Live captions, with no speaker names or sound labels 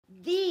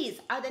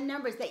are the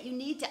numbers that you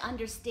need to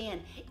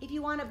understand if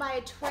you want to buy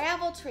a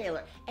travel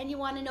trailer and you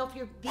want to know if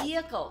your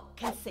vehicle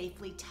can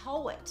safely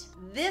tow it.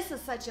 This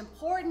is such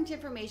important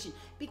information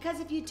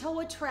because if you tow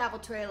a travel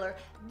trailer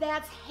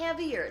that's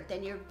heavier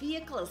than your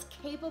vehicle is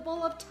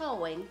capable of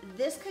towing,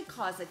 this could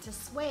cause it to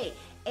sway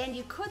and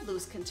you could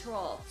lose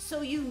control.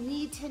 So you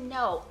need to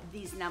know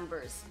these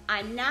numbers.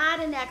 I'm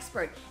not an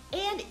expert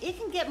and it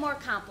can get more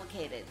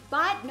complicated,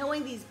 but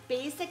knowing these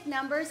basic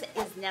numbers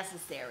is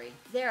necessary.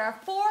 There are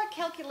 4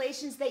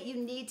 calculations that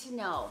you need to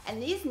know,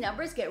 and these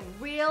numbers get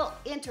real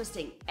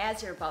interesting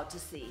as you're about to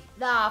see.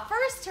 The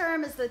first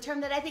term is the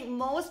term that I think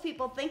most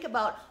people think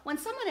about when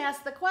someone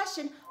asks the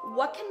question,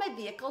 what can my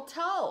vehicle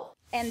tow?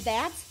 And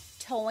that's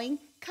towing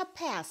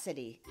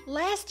capacity.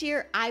 Last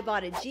year, I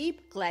bought a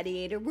Jeep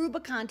Gladiator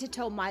Rubicon to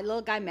tow my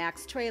little guy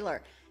Max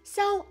trailer.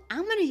 So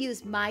I'm going to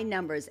use my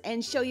numbers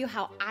and show you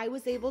how I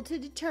was able to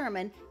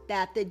determine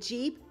that the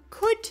Jeep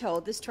could tow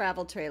this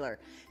travel trailer,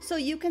 so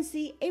you can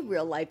see a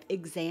real life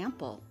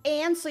example.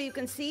 And so you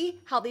can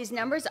see how these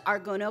numbers are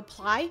going to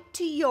apply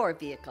to your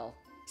vehicle.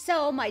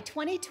 So my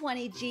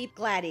 2020 Jeep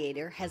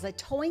Gladiator has a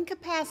towing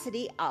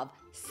capacity of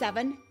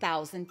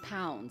 7,000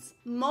 pounds.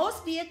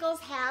 Most vehicles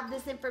have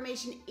this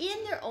information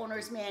in their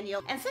owner's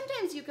manual, and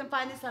sometimes you can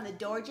find this on the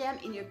door jamb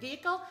in your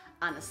vehicle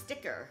on a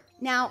sticker.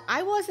 Now,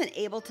 I wasn't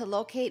able to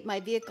locate my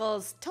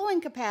vehicle's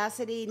towing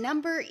capacity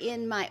number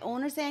in my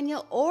owner's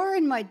manual or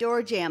in my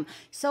door jamb,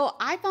 so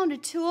I found a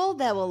tool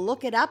that will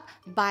look it up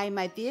by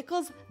my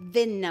vehicle's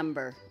VIN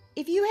number.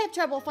 If you have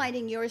trouble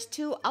finding yours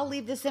too, I'll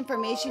leave this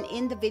information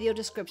in the video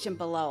description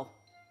below.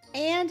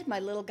 And my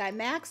little guy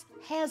Max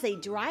has a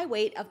dry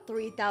weight of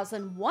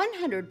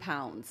 3,100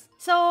 pounds.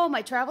 So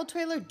my travel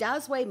trailer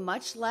does weigh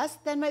much less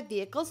than my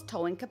vehicle's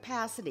towing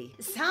capacity.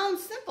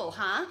 Sounds simple,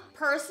 huh?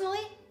 Personally,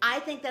 I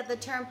think that the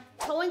term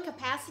towing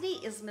capacity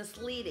is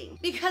misleading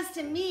because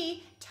to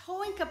me,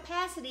 towing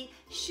capacity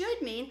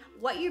should mean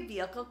what your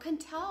vehicle can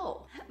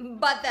tow.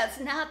 But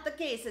that's not the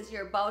case, as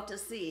you're about to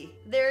see.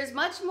 There's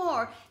much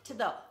more to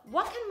the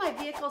what can my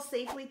vehicle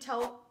safely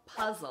tow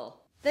puzzle.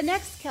 The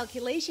next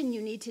calculation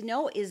you need to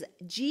know is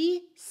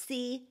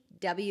GCWR,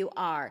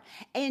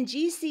 and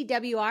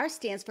GCWR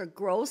stands for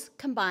Gross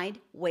Combined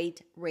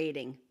Weight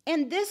Rating.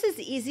 And this is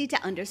easy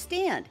to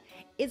understand.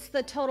 It's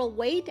the total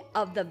weight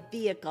of the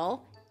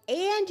vehicle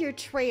and your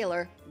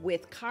trailer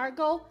with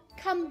cargo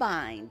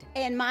combined.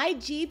 And my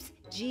Jeep's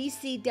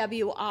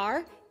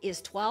GCWR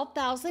is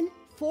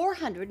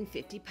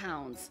 12,450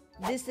 pounds.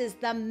 This is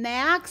the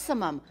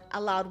maximum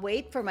allowed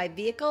weight for my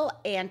vehicle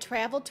and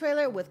travel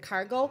trailer with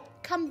cargo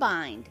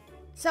combined.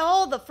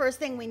 So the first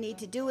thing we need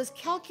to do is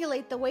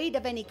calculate the weight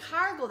of any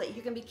cargo that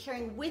you're going to be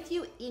carrying with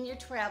you in your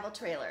travel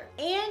trailer.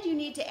 And you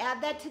need to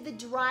add that to the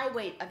dry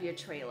weight of your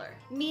trailer,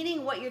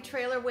 meaning what your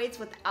trailer weighs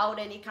without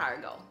any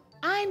cargo.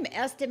 I'm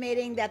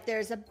estimating that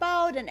there's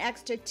about an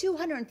extra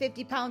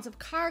 250 pounds of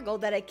cargo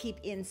that I keep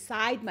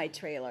inside my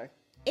trailer.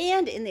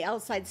 And in the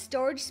outside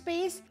storage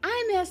space,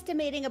 I'm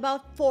estimating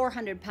about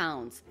 400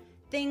 pounds.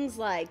 Things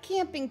like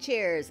camping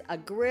chairs, a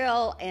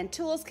grill, and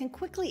tools can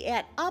quickly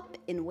add up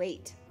in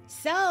weight.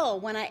 So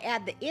when I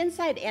add the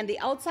inside and the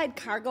outside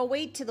cargo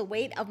weight to the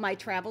weight of my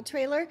travel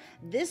trailer,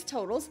 this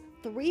totals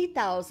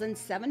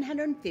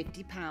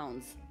 3,750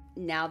 pounds.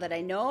 Now that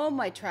I know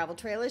my travel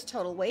trailer's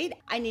total weight,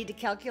 I need to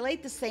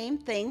calculate the same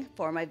thing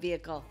for my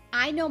vehicle.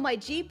 I know my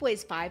Jeep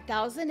weighs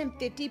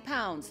 5,050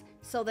 pounds,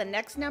 so the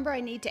next number I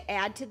need to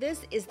add to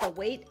this is the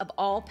weight of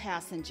all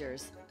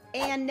passengers.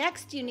 And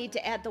next you need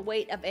to add the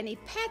weight of any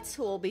pets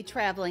who will be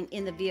traveling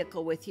in the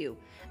vehicle with you.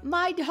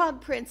 My dog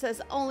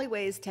Princess only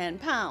weighs 10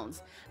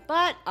 pounds,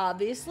 but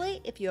obviously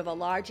if you have a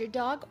larger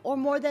dog or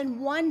more than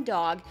one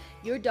dog,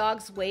 your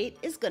dog's weight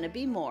is going to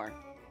be more.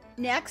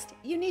 Next,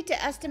 you need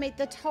to estimate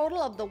the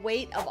total of the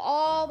weight of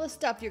all the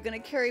stuff you're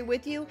going to carry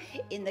with you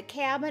in the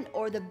cabin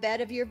or the bed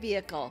of your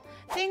vehicle.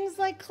 Things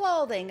like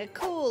clothing, a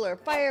cooler,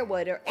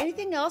 firewood, or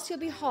anything else you'll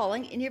be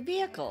hauling in your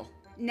vehicle.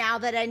 Now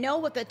that I know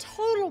what the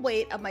total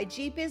weight of my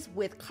Jeep is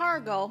with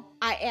cargo,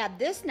 I add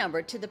this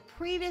number to the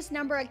previous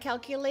number I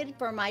calculated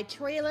for my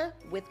trailer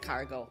with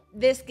cargo.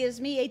 This gives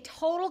me a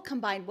total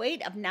combined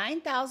weight of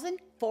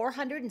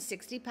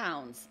 9,460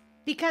 pounds.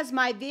 Because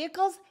my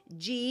vehicle's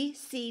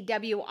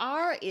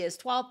GCWR is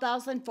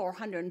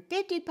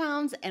 12,450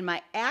 pounds and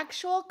my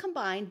actual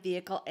combined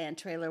vehicle and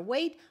trailer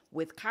weight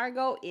with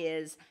cargo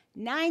is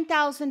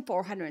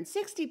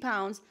 9,460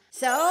 pounds,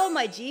 so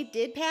my Jeep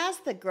did pass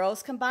the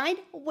gross combined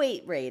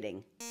weight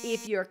rating.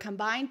 If your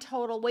combined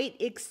total weight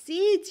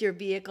exceeds your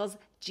vehicle's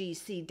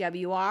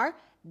GCWR,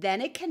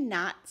 then it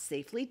cannot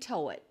safely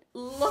tow it.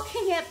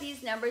 Looking at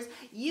these numbers,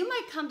 you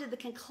might come to the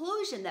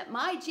conclusion that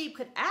my Jeep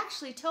could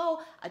actually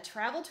tow a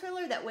travel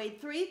trailer that weighed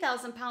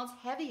 3,000 pounds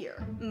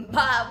heavier.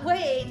 But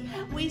wait,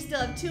 we still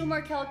have 2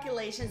 more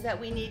calculations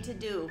that we need to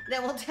do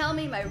that will tell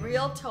me my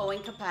real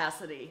towing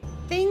capacity.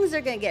 Things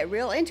are going to get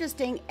real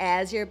interesting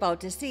as you're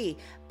about to see.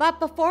 But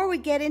before we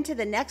get into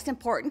the next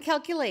important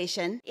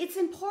calculation, it's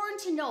important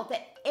to note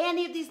that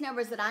Any of these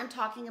numbers that I'm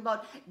talking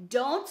about,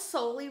 don't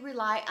solely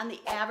rely on the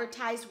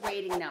advertised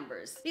rating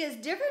numbers, because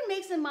different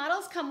makes and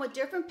models come with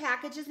different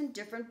packages and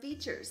different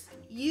features.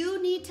 You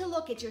need to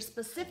look at your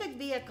specific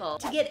vehicle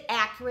to get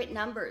accurate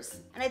numbers.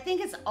 And I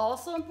think it's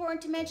also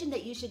important to mention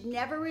that you should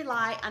never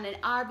rely on an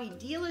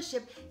RV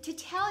dealership to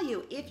tell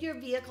you if your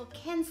vehicle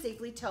can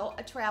safely tow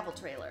a travel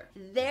trailer.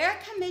 They're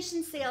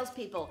commissioned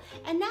salespeople,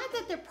 and not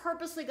that they're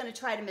purposely going to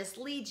try to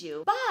mislead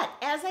you, but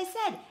as I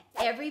said,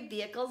 every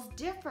vehicle's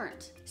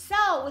different.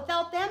 So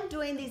without them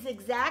doing these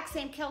exact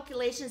same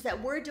calculations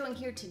that we're doing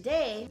here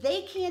today,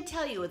 they can't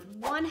tell you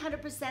with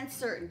 100%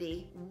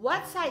 certainty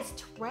what size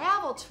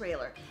travel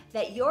trailer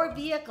that your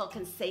vehicle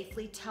can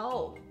safely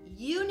tow.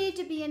 You need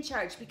to be in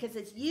charge because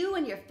it's you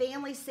and your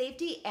family's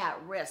safety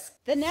at risk.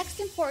 The next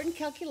important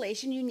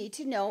calculation you need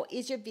to know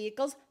is your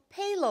vehicle's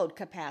payload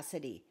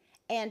capacity.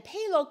 And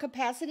payload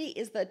capacity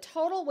is the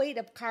total weight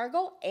of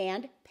cargo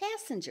and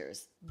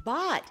passengers.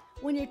 But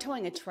when you're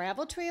towing a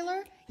travel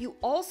trailer, you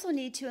also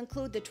need to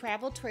include the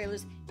travel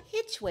trailer's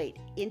hitch weight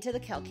into the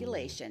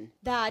calculation.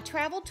 The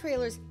travel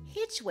trailer's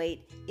hitch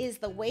weight is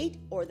the weight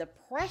or the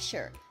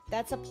pressure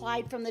that's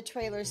applied from the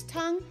trailer's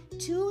tongue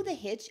to the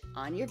hitch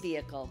on your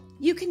vehicle.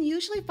 You can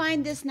usually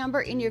find this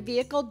number in your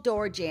vehicle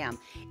door jamb.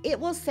 It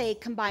will say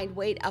combined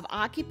weight of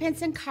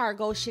occupants and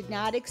cargo should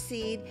not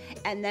exceed,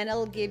 and then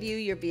it'll give you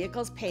your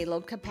vehicle's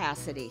payload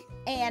capacity.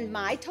 And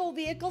my tow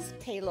vehicle's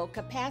payload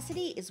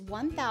capacity is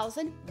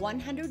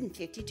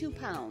 1,152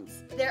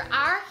 pounds. There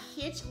are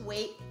hitch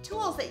weight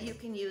tools that you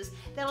can use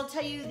that'll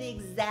tell you the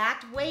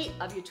exact weight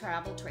of your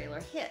travel trailer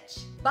hitch.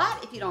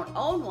 But if you don't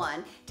own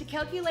one, to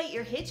calculate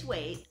your hitch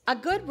weight, a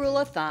good rule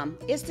of thumb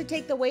is to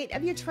take the weight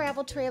of your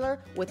travel trailer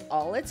with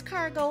all its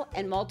cargo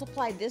and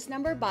multiply this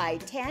number by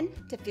 10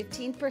 to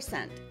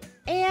 15%.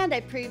 And I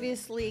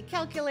previously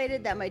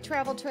calculated that my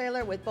travel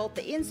trailer with both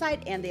the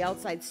inside and the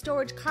outside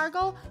storage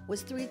cargo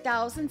was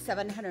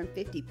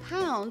 3,750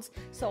 pounds,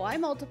 so I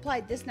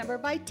multiplied this number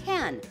by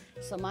 10.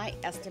 So my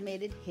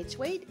estimated hitch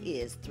weight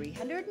is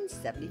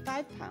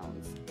 375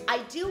 pounds.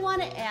 I do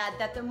want to add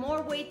that the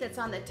more weight that's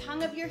on the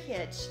tongue of your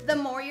hitch, the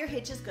more your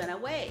hitch is going to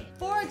weigh.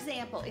 For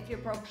example, if your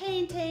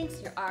propane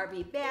tanks, your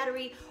RV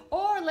battery,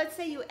 or let's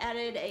say you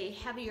added a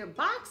heavier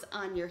box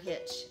on your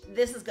hitch,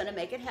 this is going to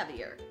make it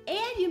heavier.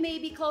 And you may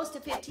be close to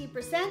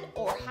 15%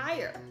 or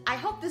higher. I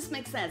hope this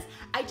makes sense.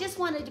 I just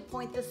wanted to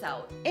point this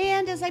out.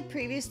 And as I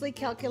previously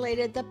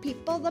calculated the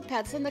people, the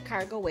pets, and the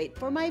cargo weight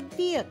for my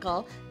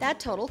vehicle, that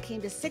total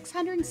came to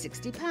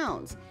 660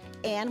 pounds.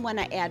 And when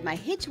I add my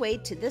hitch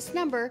weight to this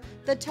number,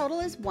 the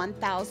total is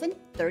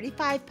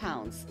 1,035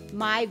 pounds.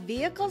 My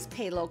vehicle's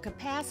payload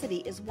capacity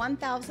is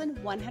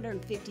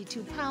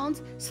 1,152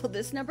 pounds, so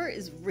this number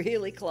is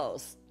really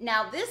close.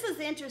 Now this is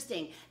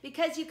interesting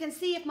because you can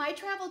see if my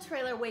travel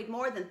trailer weighed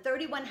more than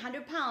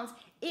 3,100 pounds,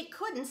 it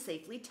couldn't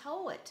safely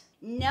tow it.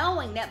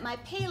 Knowing that my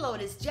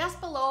payload is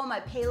just below my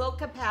payload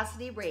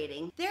capacity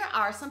rating, there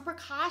are some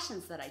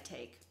precautions that I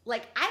take.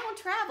 Like, I don't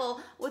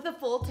travel with a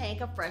full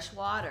tank of fresh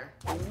water.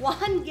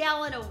 1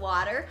 gallon of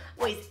water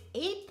weighs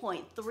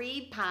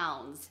 8.3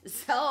 pounds.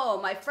 So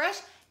my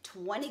fresh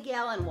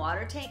 20-gallon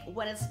water tank,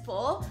 when it's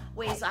full,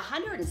 weighs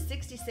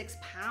 166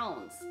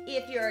 pounds.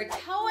 If your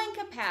towing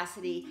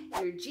capacity,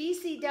 your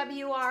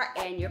GCWR,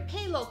 and your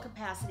payload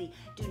capacity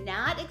do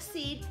not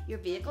exceed your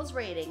vehicle's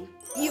rating,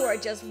 you are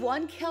just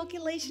one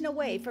calculation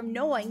away from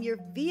knowing your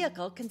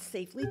vehicle can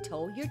safely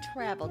tow your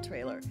travel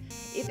trailer.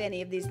 If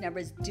any of these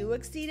numbers do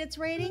exceed its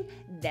rating,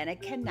 then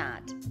it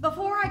cannot.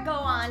 Before I go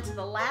on to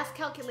the last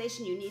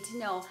calculation you need to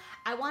know,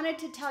 I wanted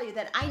to tell you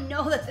that I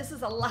know that this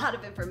is a lot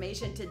of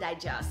information to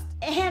digest.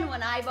 And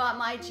when I bought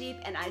my Jeep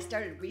and I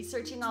started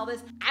researching all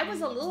this, I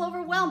was a little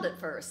overwhelmed at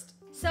first.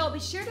 So be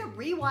sure to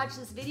rewatch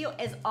this video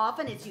as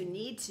often as you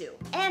need to.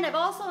 And I've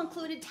also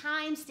included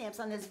timestamps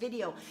on this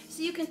video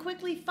so you can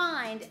quickly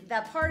find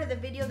the part of the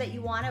video that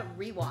you want to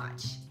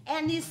rewatch.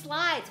 And these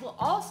slides will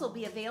also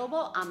be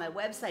available on my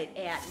website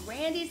at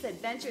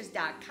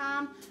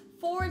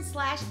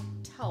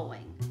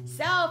randysadventures.com/towing.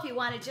 So if you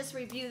want to just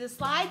review the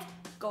slides,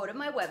 go to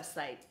my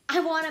website. I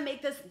want to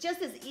make this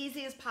just as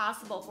easy as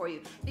possible for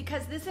you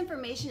because this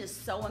information is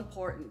so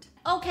important.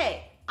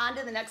 Okay, on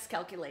to the next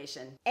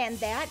calculation. And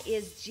that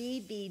is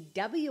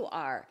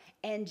GVWR.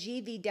 And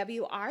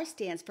GVWR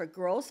stands for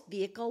Gross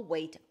Vehicle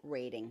Weight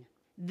Rating.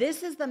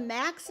 This is the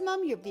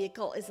maximum your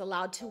vehicle is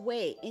allowed to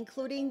weigh,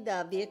 including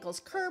the vehicle's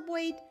curb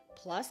weight,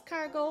 plus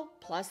cargo,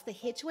 plus the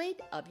hitch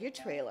weight of your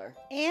trailer.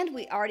 And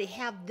we already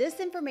have this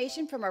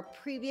information from our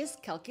previous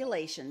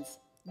calculations.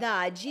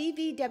 The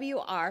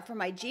GVWR for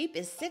my Jeep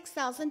is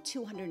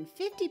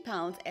 6,250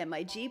 pounds, and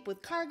my Jeep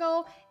with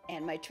cargo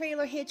and my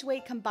trailer hitch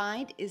weight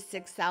combined is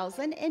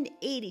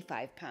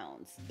 6,085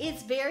 pounds.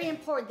 It's very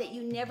important that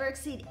you never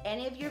exceed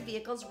any of your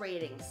vehicle's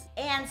ratings.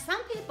 And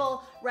some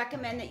people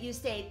recommend that you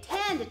stay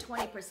 10 to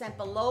 20%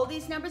 below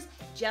these numbers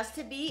just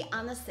to be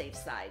on the safe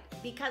side.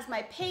 Because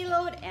my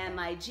payload and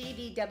my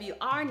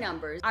GVWR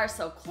numbers are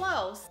so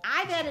close,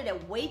 I've added a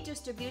weight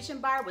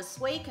distribution bar with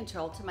sway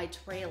control to my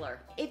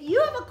trailer. If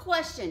you have a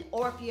question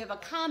or if you have a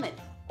comment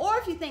Or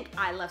if you think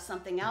I left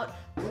something out,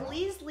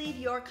 please leave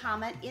your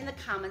comment in the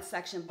comment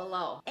section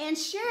below and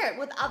share it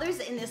with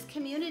others in this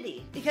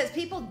community, because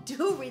people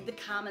do read the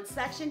comment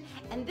section,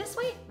 and this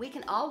way we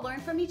can all learn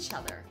from each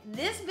other.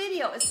 This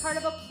video is part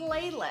of a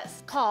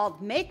playlist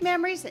called Make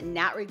Memories and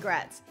Not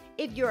Regrets.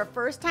 If you're a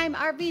first-time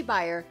RV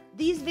buyer,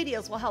 these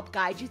videos will help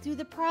guide you through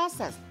the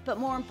process, but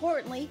more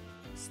importantly,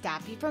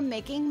 stop you from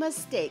making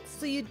mistakes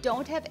so you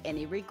don't have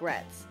any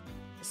regrets.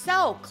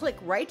 So click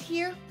right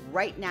here,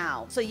 right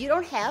now, so you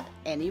don't have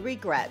any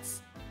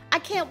regrets. I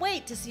can't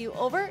wait to see you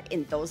over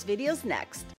in those videos next.